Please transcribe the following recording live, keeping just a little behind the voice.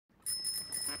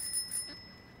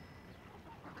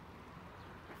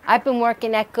I've been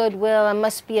working at Goodwill, it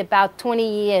must be about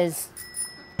 20 years.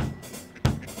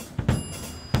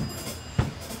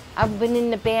 I've been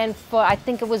in the band for, I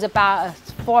think it was about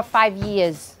 4 or 5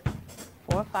 years.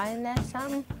 4 or 5, isn't that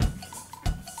something?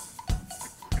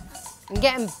 I'm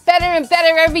getting better and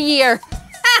better every year.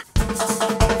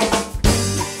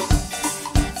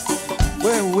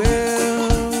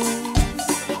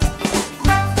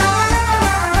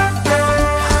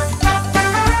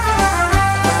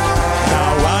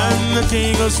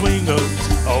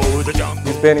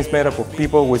 This band is made up of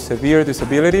people with severe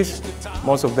disabilities,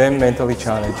 most of them mentally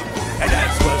challenged.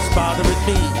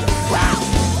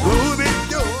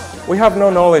 We have no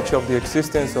knowledge of the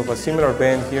existence of a similar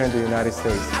band here in the United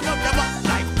States.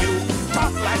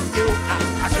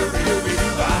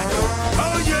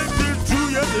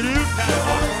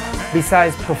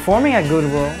 Besides performing at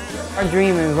Goodwill, our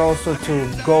dream is also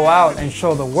to go out and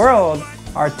show the world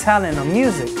our talent of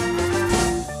music.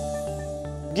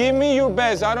 Give me your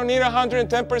best. I don't need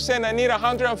 110%, I need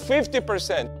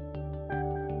 150%.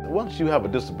 Once you have a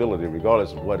disability,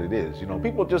 regardless of what it is,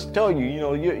 people just tell you,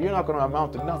 you're not going to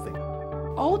amount to nothing.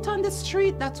 Out on the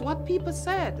street, that's what people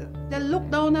said. They look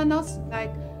down on us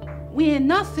like we ain't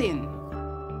nothing.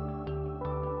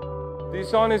 This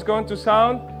song is going to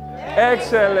sound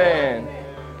excellent.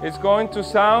 It's going to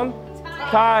sound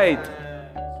tight.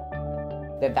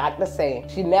 The doctor saying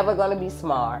she's never gonna be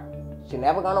smart, she's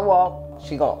never gonna walk,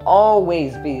 she's gonna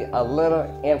always be a little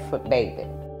infant baby.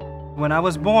 When I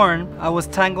was born, I was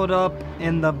tangled up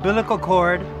in the umbilical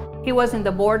cord. He was in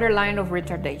the borderline of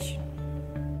retardation.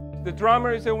 The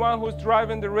drummer is the one who's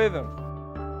driving the rhythm.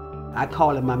 I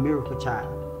call him my miracle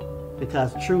child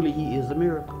because truly he is a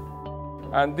miracle.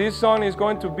 And this song is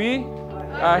going to be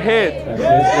a hit.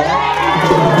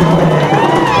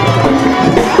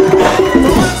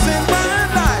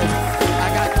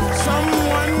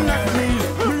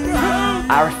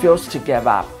 I refuse to give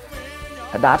up.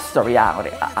 That's the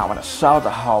reality. I want to show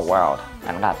the whole world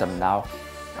and let them know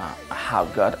how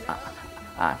good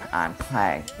I'm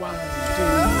playing. 1, 2,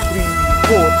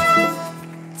 3,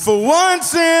 4. For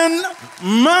once in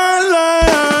my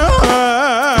life,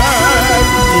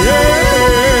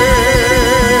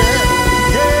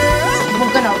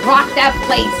 We're gonna rock that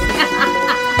place.